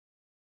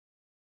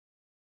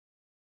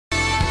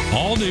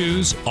All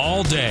news,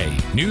 all day.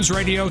 News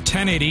Radio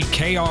 1080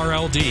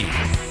 KRLD.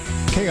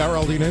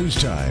 KRLD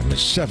News Time is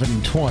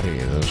 7:20.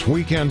 This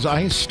weekend's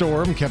ice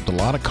storm kept a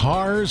lot of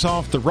cars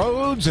off the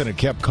roads, and it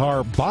kept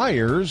car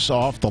buyers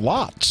off the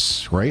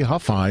lots. Ray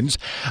Huffines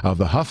of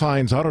the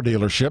Huffines Auto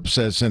Dealership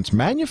says since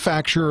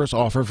manufacturers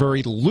offer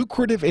very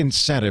lucrative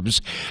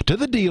incentives to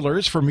the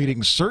dealers for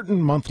meeting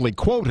certain monthly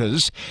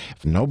quotas,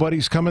 if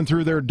nobody's coming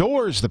through their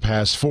doors the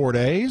past 4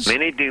 days,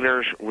 many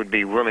dealers would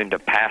be willing to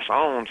pass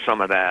on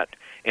some of that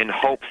in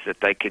hopes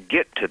that they could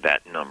get to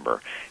that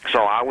number. So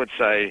I would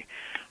say,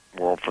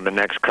 well, for the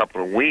next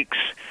couple of weeks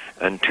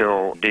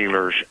until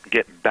dealers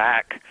get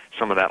back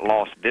some of that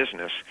lost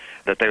business,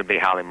 that they would be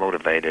highly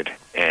motivated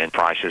and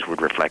prices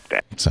would reflect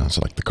that. It sounds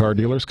like the car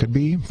dealers could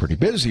be pretty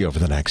busy over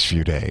the next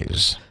few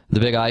days. The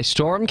big ice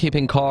storm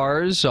keeping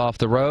cars off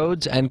the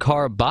roads and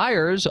car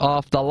buyers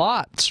off the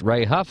lots.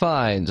 Ray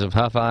Huffines of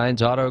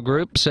Huffines Auto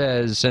Group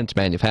says since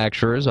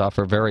manufacturers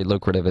offer very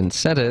lucrative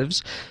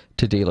incentives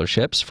to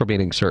dealerships for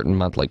meeting certain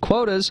monthly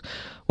quotas,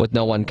 with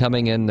no one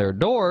coming in their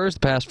doors the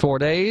past 4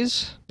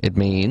 days, it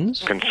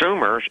means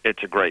consumers,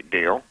 it's a great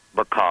deal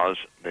because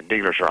the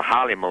dealers are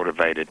highly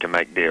motivated to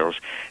make deals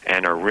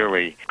and are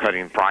really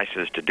cutting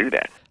prices to do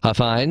that.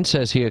 Huffines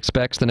says he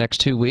expects the next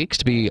 2 weeks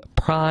to be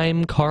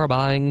prime car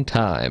buying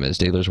time as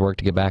dealers work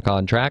to get back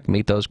on track and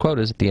meet those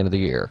quotas at the end of the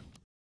year.